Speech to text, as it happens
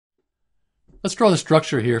Let's draw the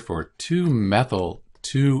structure here for 2-methyl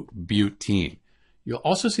 2-butene. You'll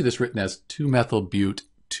also see this written as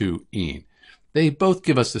 2-methyl-but-2-ene. They both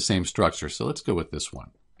give us the same structure, so let's go with this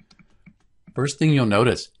one. First thing you'll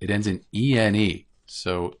notice, it ends in ene.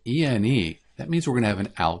 So ene, that means we're going to have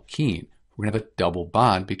an alkene. We're going to have a double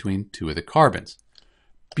bond between two of the carbons.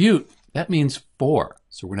 But, that means 4.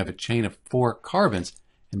 So we're going to have a chain of 4 carbons,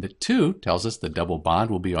 and the 2 tells us the double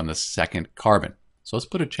bond will be on the second carbon. So let's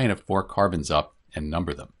put a chain of 4 carbons up and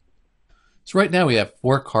number them. So right now we have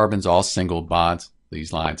 4 carbons, all single bonds.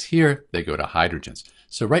 These lines here, they go to hydrogens.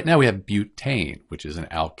 So right now we have butane, which is an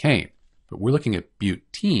alkane. But we're looking at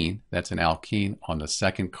butene, that's an alkene. On the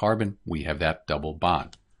second carbon, we have that double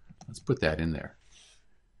bond. Let's put that in there.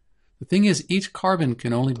 The thing is, each carbon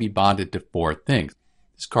can only be bonded to 4 things.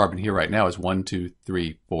 This carbon here right now is 1, 2,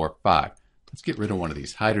 3, 4, 5. Let's get rid of one of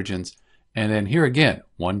these hydrogens. And then here again,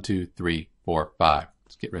 1, 2, 3, 4, 5.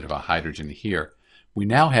 Let's get rid of a hydrogen here. We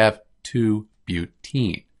now have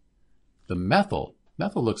 2-butene. The methyl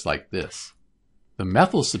looks like this. The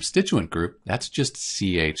methyl substituent group, that's just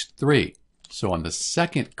CH3. So on the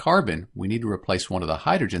second carbon, we need to replace one of the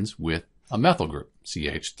hydrogens with a methyl group,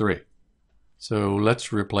 CH3. So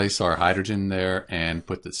let's replace our hydrogen there and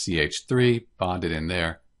put the CH3 bonded in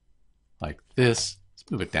there like this.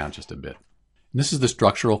 Let's move it down just a bit. And this is the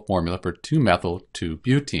structural formula for 2-methyl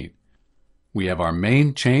 2-butene. We have our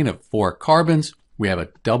main chain of 4 carbons. We have a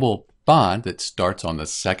double bond that starts on the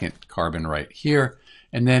second carbon right here.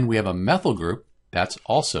 And then we have a methyl group that's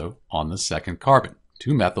also on the second carbon,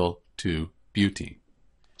 2-methyl 2-butene.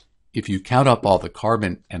 If you count up all the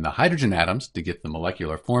carbon and the hydrogen atoms to get the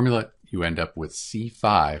molecular formula, you end up with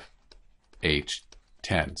C5H10.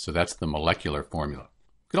 So that's the molecular formula.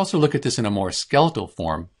 You could also look at this in a more skeletal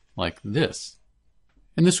form like this.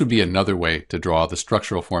 And this would be another way to draw the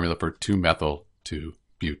structural formula for 2-methyl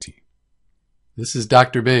 2-butene. This is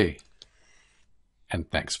Dr. B,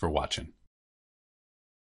 and thanks for watching.